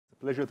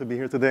Pleasure to be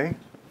here today.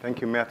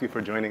 Thank you, Matthew,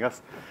 for joining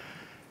us.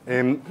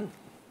 A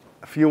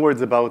few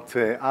words about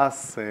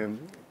us.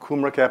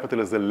 Kumra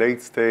Capital is a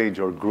late-stage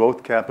or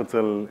growth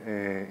capital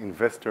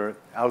investor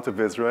out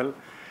of Israel.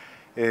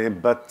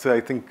 But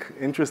I think,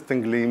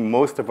 interestingly,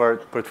 most of our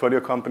portfolio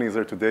companies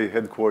are today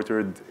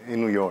headquartered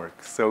in New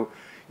York. So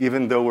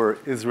even though we're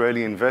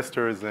Israeli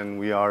investors and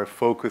we are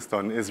focused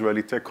on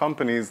Israeli tech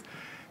companies,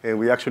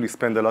 we actually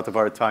spend a lot of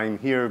our time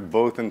here,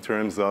 both in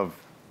terms of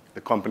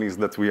the companies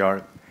that we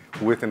are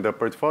within the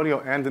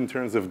portfolio and in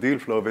terms of deal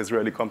flow of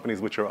Israeli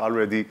companies which are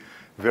already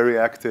very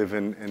active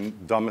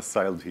and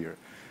domiciled here.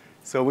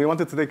 So we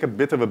wanted to take a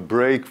bit of a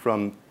break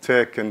from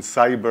tech and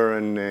cyber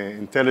and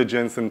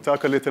intelligence and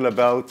talk a little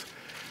about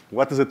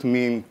what does it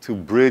mean to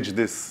bridge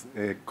this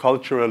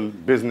cultural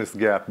business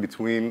gap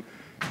between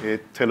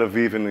Tel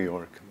Aviv and New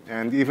York.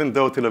 And even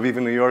though Tel Aviv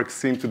and New York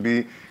seem to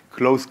be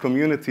close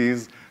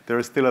communities, there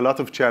are still a lot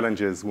of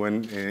challenges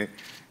when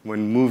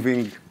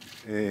moving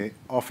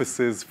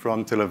offices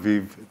from Tel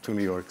Aviv to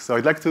New York. So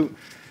I'd like to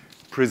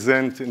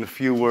present in a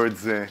few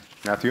words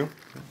Matthew.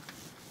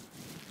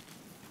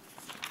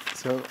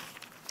 So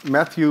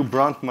Matthew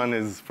Bronfman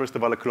is, first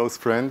of all, a close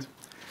friend.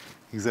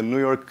 He's a New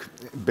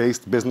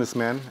York-based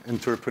businessman,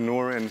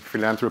 entrepreneur, and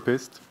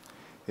philanthropist.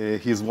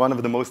 He's one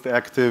of the most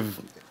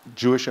active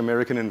Jewish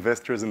American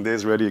investors in the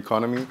Israeli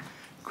economy,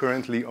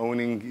 currently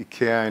owning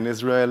IKEA in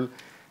Israel,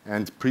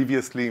 and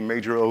previously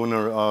major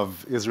owner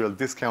of Israel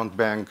Discount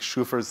Bank,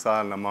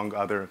 Shufersal, among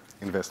other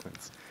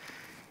investments.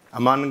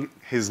 Among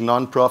his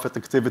nonprofit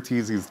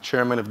activities, he's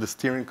chairman of the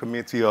steering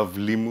committee of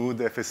Limud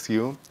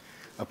FSU,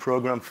 a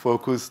program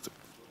focused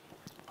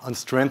on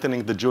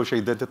strengthening the Jewish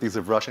identities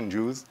of Russian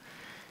Jews.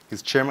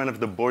 He's chairman of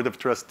the board of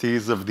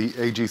trustees of the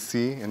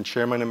AGC and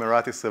chairman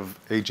emeritus of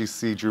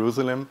AGC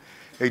Jerusalem.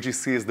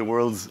 AGC is the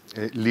world's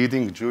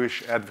leading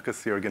Jewish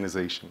advocacy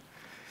organization.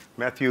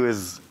 Matthew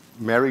is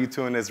married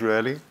to an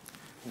Israeli,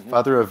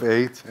 father of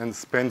 8, and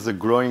spends a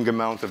growing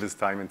amount of his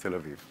time in Tel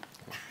Aviv.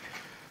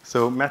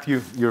 So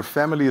Matthew, your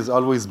family has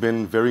always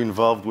been very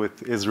involved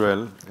with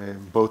Israel,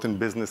 both in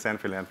business and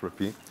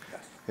philanthropy.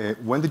 Yes.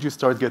 When did you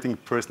start getting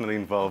personally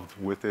involved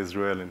with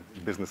Israel and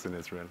business in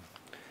Israel?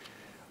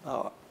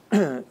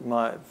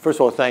 First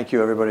of all, thank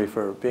you, everybody,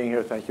 for being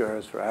here. Thank you,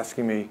 Erez, for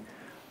asking me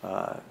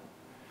to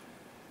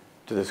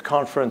this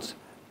conference.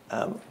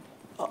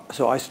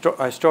 So I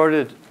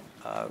started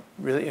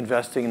really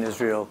investing in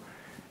Israel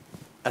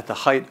at the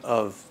height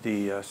of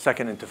the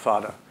Second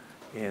Intifada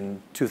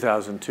in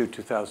 2002,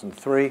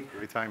 2003.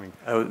 Great timing.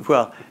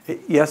 Well,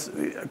 yes,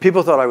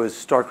 people thought I was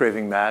stark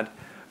raving mad,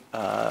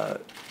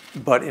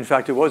 but in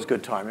fact, it was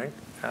good timing.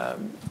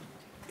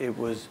 It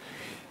was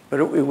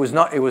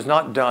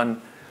not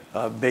done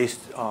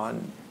based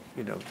on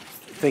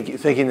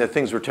thinking that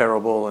things were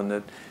terrible and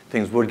that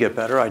things would get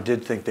better. I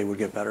did think they would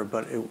get better,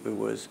 but it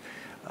was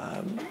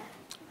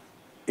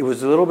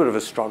a little bit of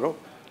a struggle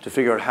to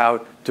figure out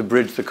how to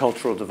bridge the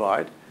cultural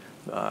divide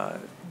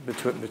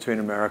between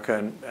America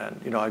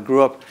and I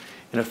grew up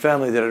in a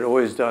family that had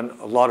always done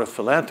a lot of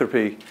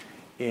philanthropy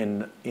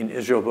in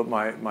Israel, but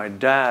my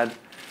dad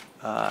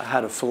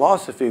had a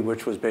philosophy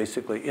which was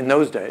basically, in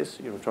those days,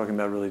 we're talking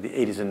about really the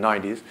 80s and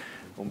 90s,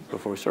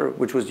 before we started,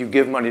 which was you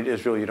give money to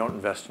Israel, you don't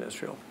invest in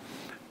Israel.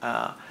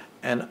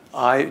 And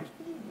I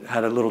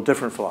had a little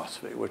different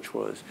philosophy, which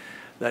was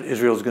that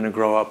Israel is going to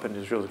grow up and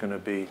Israel is going to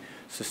be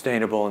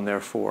sustainable, and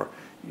therefore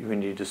we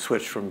need to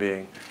switch from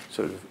being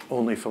sort of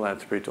only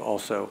philanthropy to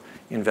also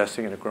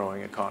investing in a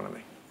growing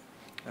economy.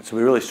 And so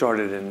we really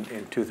started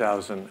in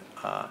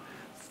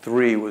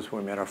 2003 was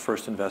when we made our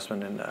first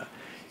investment in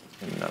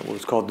what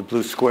was called the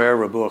Blue Square,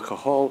 Rabua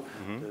Kahol,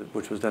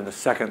 which was then the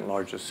second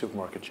largest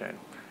supermarket chain.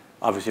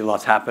 Obviously,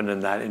 lots happened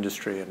in that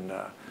industry and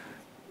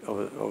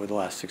over the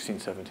last 16,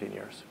 17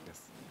 years.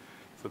 Yes.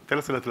 So tell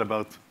us a little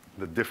about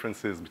the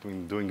differences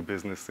between doing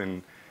business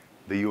in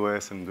the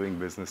US and doing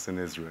business in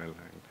Israel.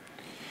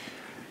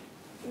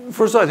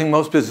 First of all, I think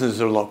most businesses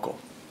are local.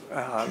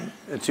 And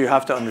so you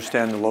have to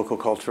understand the local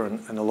culture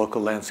and the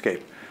local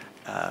landscape.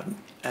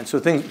 And so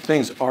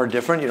things are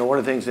different. One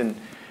of the things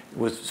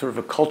was sort of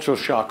a cultural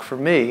shock for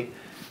me,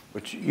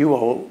 which you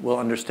all will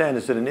understand,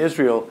 is that in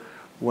Israel,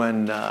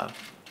 when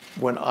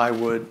I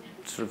would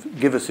sort of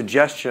give a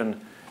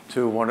suggestion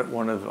to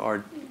one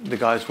of the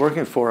guys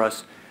working for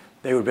us,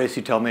 they would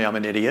basically tell me I'm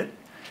an idiot.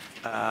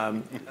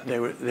 They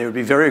would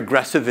be very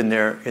aggressive in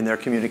their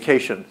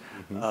communication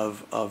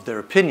of their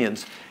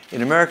opinions.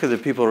 In America, the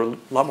people are a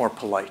lot more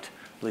polite.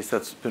 At least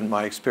that's been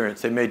my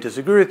experience. They may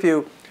disagree with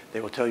you.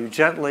 They will tell you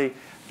gently.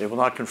 They will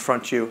not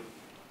confront you.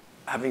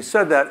 Having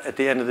said that, at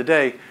the end of the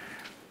day,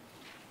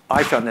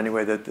 I found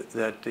anyway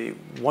that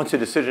once a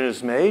decision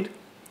is made,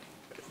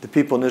 the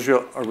people in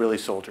Israel are really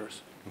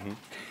soldiers.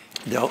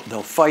 They'll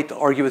fight, they'll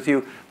argue with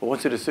you, but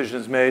once a decision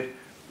is made,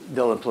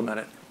 they'll implement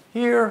it.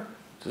 Here,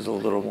 there's a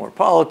little more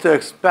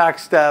politics,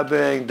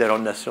 backstabbing. They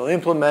don't necessarily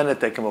implement it.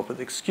 They come up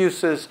with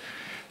excuses.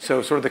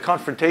 So sort of the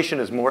confrontation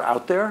is more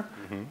out there,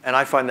 and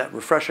I find that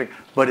refreshing.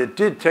 But it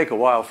did take a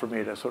while for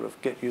me to sort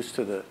of get used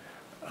to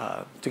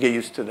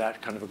that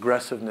kind of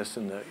aggressiveness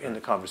in the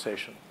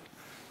conversation.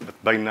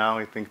 But by now,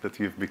 I think that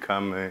you've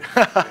become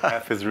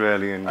half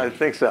Israeli. And I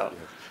think so.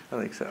 I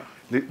think so.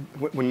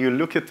 When you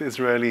look at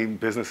Israeli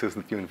businesses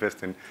that you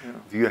invest in,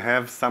 do you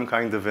have some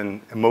kind of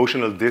an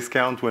emotional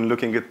discount when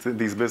looking at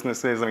these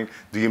businesses? I mean,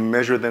 do you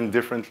measure them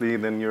differently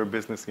than your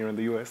business here in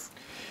the U.S.?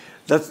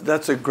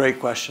 That's a great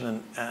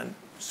question, and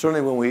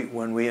certainly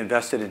when we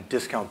invested in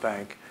Discount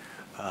Bank,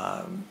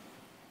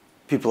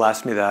 people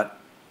asked me that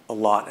a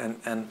lot,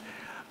 and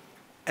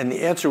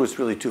the answer was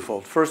really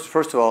twofold.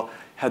 First of all,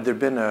 had there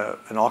been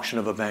an auction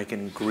of a bank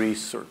in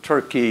Greece or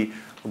Turkey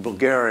or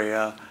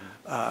Bulgaria,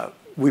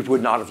 we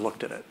would not have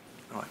looked at it.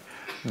 Right?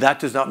 That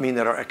does not mean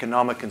that our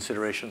economic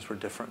considerations were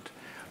different,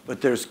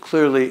 but there's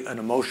clearly an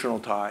emotional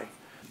tie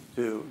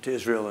to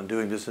Israel and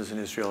doing business in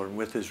Israel and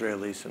with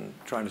Israelis and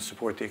trying to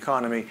support the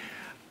economy.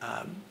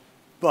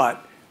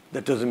 But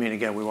that doesn't mean,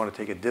 again, we want to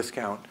take a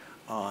discount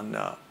on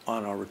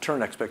our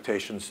return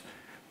expectations.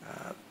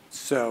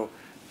 So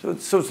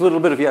it's a little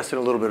bit of yes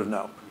and a little bit of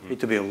no. I hate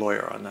to be a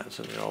lawyer on that.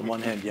 So on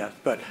one hand, yes,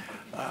 but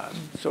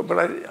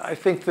I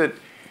think that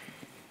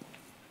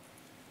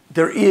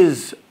there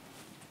is,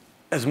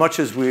 as much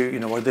as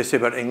what they say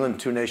about England,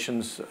 two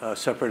nations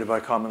separated by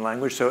a common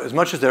language. So as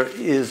much as there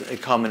is a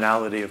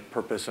commonality of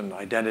purpose and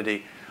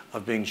identity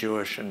of being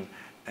Jewish and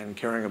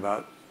caring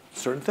about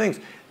certain things,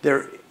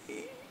 there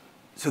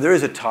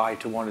is a tie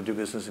to want to do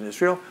business in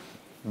Israel,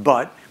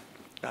 but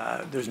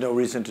there's no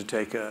reason to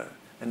take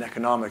an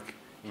economic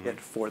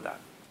hit for that.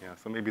 Yeah,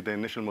 so maybe the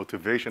initial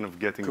motivation of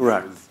getting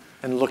correct, there is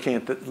and looking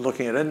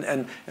at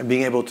it and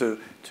being able to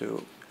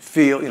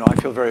feel, I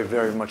feel very,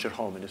 very much at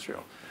home in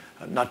Israel.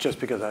 Not just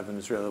because I have an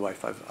Israeli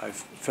wife. I've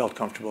felt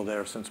comfortable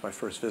there since my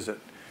first visit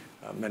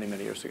many,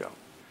 many years ago.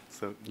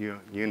 So you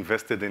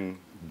invested in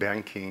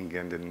banking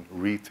and in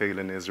retail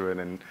in Israel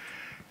and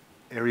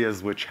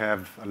areas which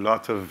have a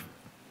lot of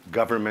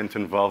government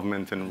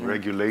involvement and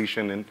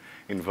regulation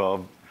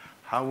involved.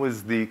 How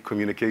was the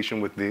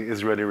communication with the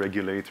Israeli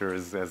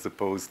regulators as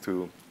opposed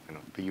to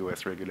the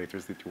U.S.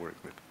 regulators that you work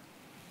with?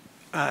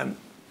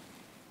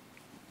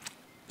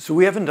 So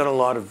we haven't done a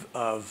lot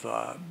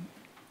of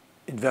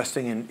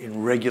investing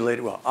in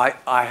regulated, well,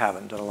 I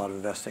haven't done a lot of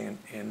investing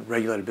in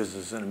regulated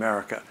businesses in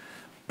America.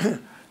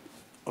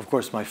 Of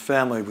course, my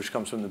family, which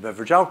comes from the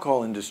beverage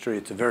alcohol industry,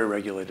 it's a very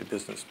regulated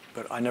business,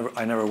 but I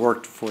never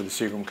worked for the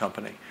Seagram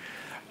company.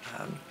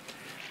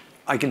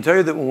 I can tell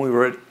you that when we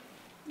were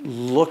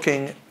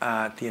looking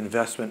at the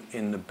investment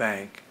in the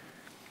bank,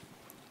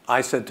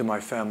 I said to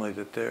my family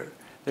that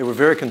they were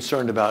very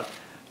concerned about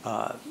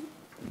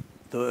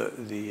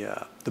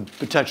the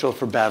potential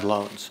for bad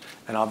loans,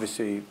 and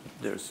obviously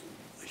there's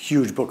a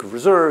huge book of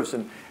reserves,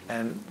 and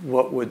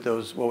what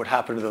would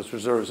happen to those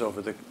reserves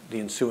over the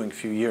ensuing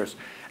few years,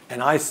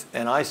 and I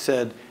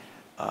said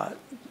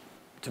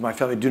to my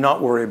family, do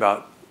not worry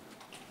about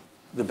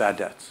the bad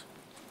debts.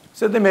 I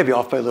said they may be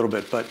off by a little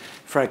bit, but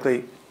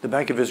frankly, the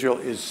Bank of Israel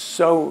is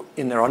so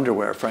in their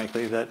underwear,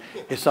 frankly, that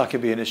it's not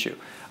going to be an issue.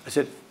 I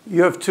said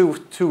you have two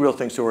real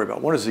things to worry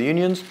about. One is the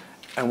unions,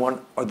 and one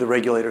are the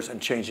regulators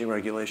and changing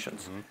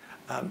regulations.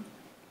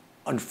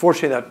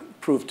 Unfortunately,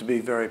 that proved to be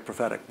very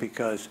prophetic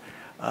because,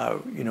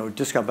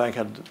 Discount Bank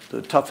had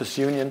the toughest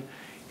union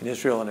in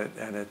Israel,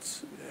 and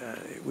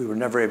we were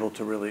never able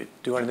to really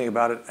do anything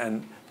about it,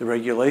 and the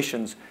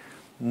regulations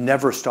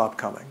never stopped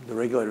coming. The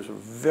regulators were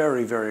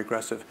very, very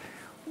aggressive,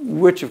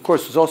 which, of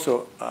course, was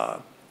also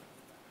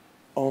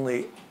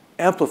only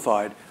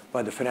amplified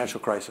by the financial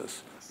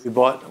crisis.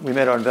 We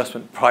made our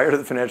investment prior to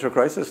the financial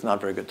crisis,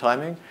 not very good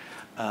timing.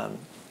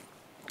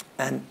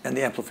 And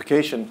the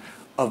amplification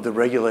of the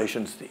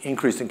regulations, the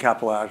increase in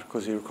capital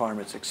adequacy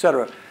requirements, et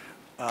cetera,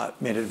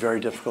 made it very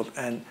difficult.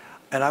 And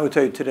I would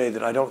tell you today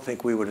that I don't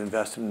think we would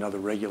invest in another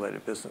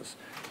regulated business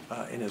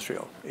in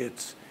Israel.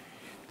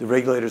 The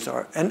regulators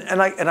are,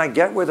 and I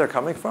get where they're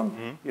coming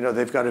from.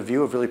 They've got a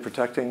view of really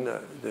protecting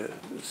the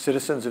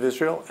citizens of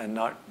Israel and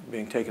not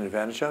being taken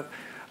advantage of.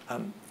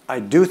 I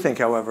do think,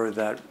 however,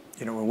 that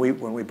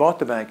when we bought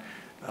the bank,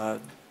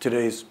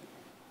 today's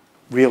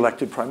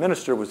re-elected prime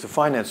minister was the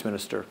finance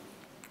minister,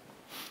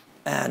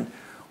 and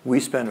we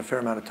spent a fair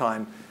amount of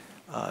time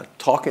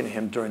talking to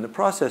him during the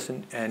process,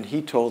 and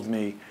he told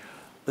me,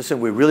 listen,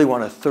 we really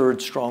want a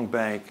third strong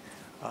bank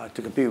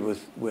to compete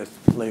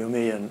with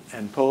Leumi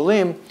and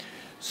Polim.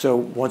 So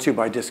once you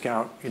buy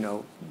Discount,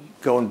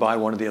 go and buy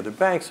one of the other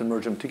banks and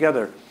merge them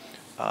together.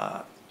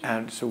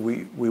 And so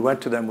we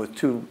went to them with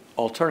two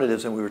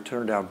alternatives, and we were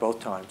turned down both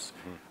times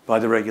by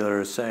the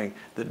regulators, saying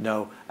that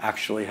no,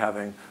 actually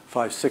having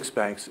 5, 6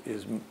 banks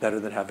is better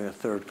than having a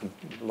third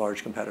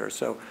large competitor.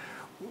 So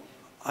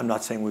I'm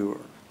not saying we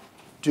were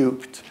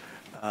duped,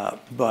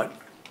 but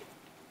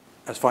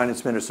as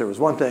finance minister was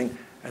one thing,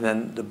 and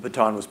then the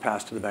baton was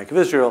passed to the Bank of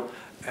Israel,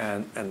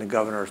 and the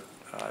governor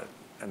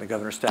and the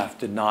governor's staff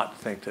did not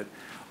think that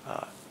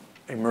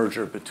a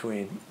merger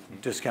between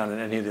Discount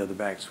and any of the other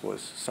banks was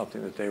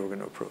something that they were going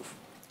to approve.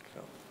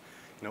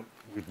 So.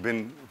 We've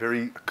been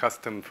very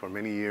accustomed for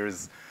many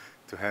years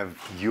to have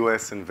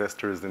U.S.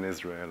 investors in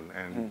Israel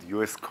and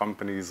U.S.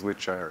 companies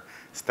which are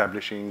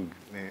establishing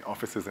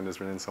offices in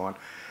Israel and so on.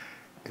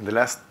 In the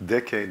last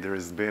decade, there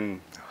has been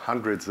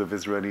hundreds of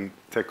Israeli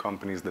tech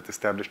companies that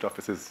established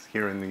offices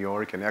here in New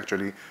York and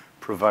actually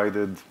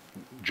provided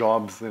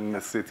jobs in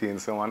the city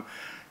and so on.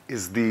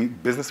 Is the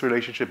business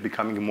relationship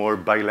becoming more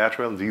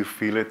bilateral? Do you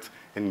feel it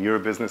in your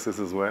businesses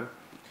as well?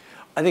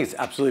 I think it's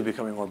absolutely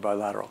becoming more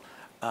bilateral.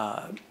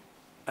 And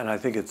I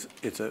think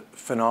it's a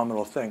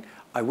phenomenal thing.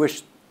 I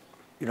wish,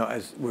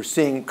 as we're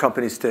seeing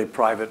companies stay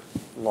private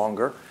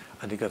longer,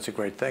 I think that's a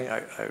great thing.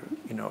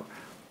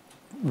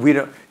 We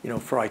don't,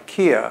 for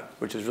IKEA,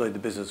 which is really the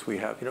business we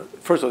have,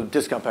 first of all,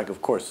 Discount Bank,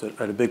 of course,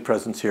 had a big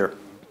presence here.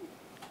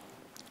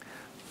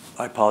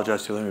 I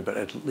apologize to Lily, but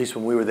at least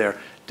when we were there,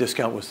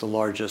 Discount was the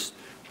largest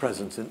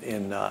presence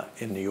in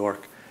New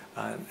York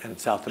and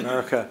South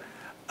America.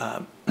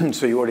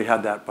 So you already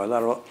had that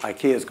bilateral.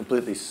 IKEA is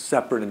completely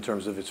separate in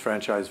terms of its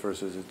franchise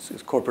versus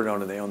it's corporate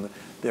owned, and they own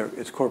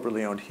it's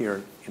corporately owned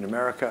here in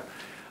America.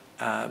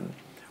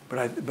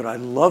 But I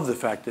love the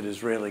fact that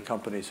Israeli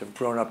companies have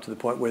grown up to the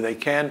point where they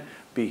can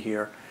be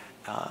here.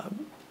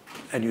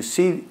 And you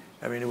see,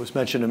 it was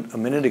mentioned a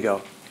minute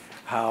ago,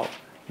 how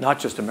not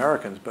just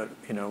Americans, but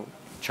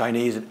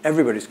Chinese and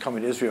everybody's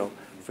coming to Israel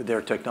for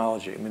their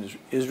technology.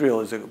 Israel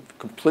is a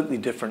completely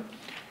different,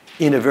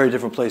 in a very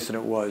different place than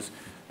it was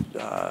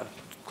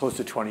close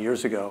to 20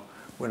 years ago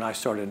when I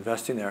started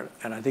investing there.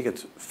 And I think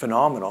it's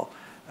phenomenal.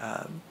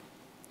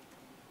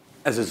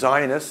 As a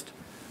Zionist,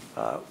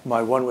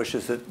 my one wish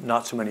is that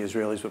not so many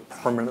Israelis would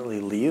permanently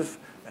leave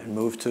and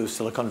move to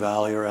Silicon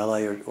Valley or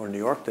LA or New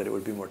York, that it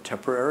would be more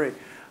temporary,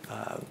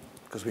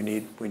 because we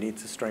need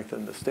to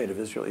strengthen the state of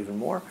Israel even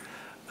more.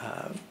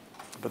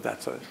 But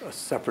that's a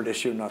separate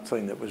issue, not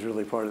something that was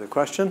really part of the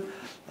question.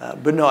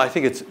 But no, I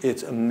think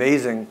it's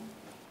amazing,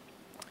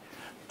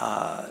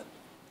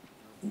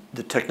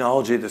 the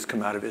technology that's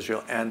come out of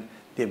Israel and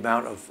the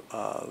amount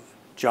of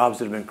jobs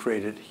that have been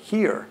created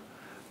here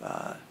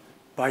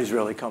by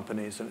Israeli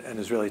companies and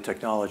Israeli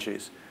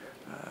technologies.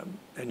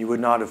 And you would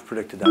not have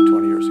predicted that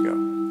 20 years ago.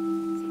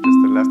 So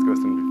just the last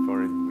question before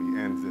we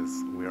end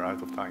this. We are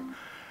out of time.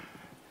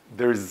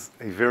 There's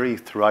a very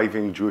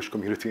thriving Jewish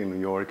community in New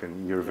York,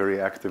 and you're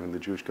very active in the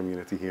Jewish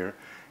community here.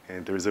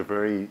 And there's a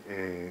very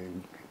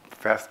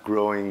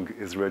fast-growing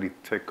Israeli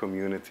tech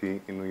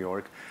community in New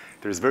York.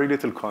 There's very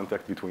little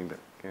contact between them.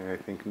 I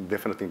think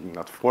definitely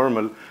not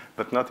formal,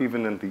 but not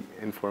even in the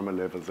informal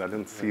levels. I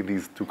don't see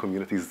these two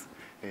communities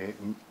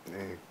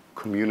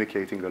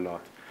communicating a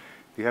lot.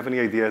 Do you have any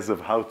ideas of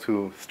how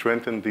to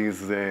strengthen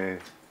these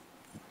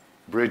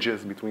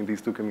bridges between these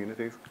two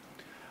communities?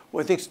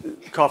 Well, I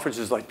think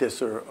conferences like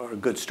this are a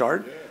good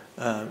start.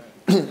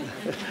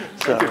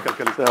 Thank you,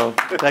 Khalid. So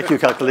thank you,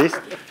 Khalid.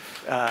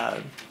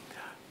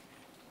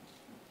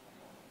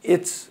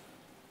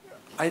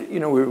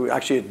 We were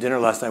actually at dinner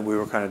last night. We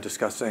were kind of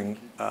discussing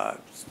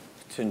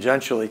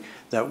tangentially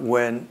that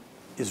when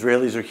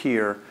Israelis are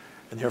here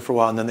and here for a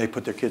while, and then they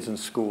put their kids in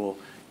school,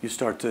 you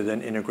start to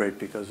then integrate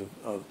because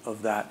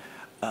of that.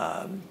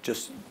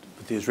 Just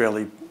with the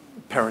Israeli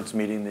parents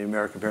meeting, the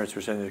American parents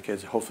were sending their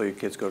kids, hopefully your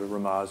kids go to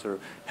Ramaz or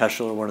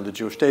Heschel or one of the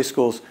Jewish day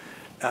schools,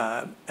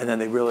 and then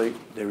they really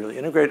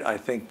integrate. I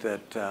think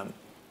that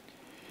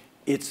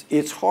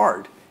it's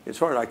hard. It's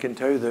hard. I can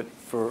tell you that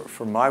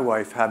for my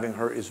wife, having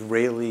her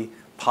Israeli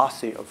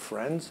posse of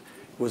friends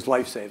was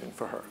life-saving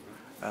for her.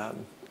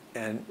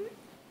 And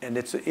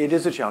it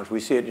is a challenge. We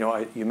see it,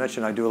 you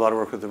mentioned I do a lot of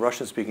work with the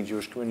Russian-speaking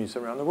Jewish communities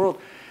around the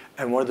world.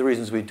 And one of the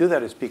reasons we do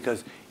that is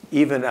because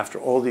even after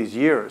all these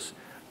years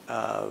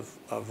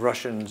of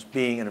Russians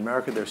being in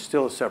America, there's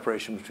still a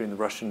separation between the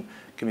Russian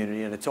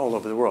community, and it's all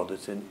over the world.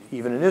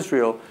 Even in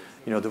Israel,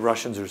 the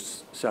Russians are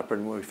separate,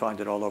 and we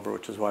find it all over,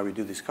 which is why we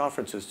do these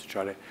conferences, to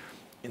try to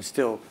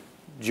instill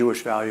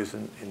Jewish values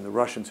in the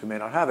Russians who may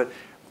not have it.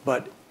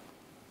 But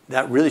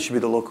that really should be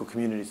the local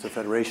communities, the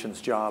federation's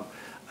job.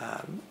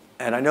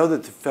 And I know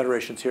that the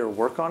federations here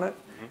work on it.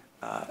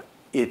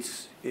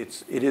 It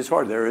is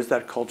hard. There is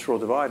that cultural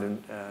divide,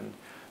 and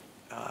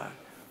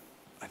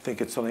I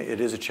think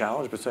it is a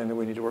challenge, but something that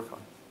we need to work on.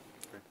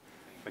 Great.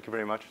 Thank you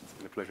very much. It's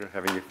been a pleasure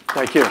having you.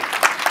 Thank you.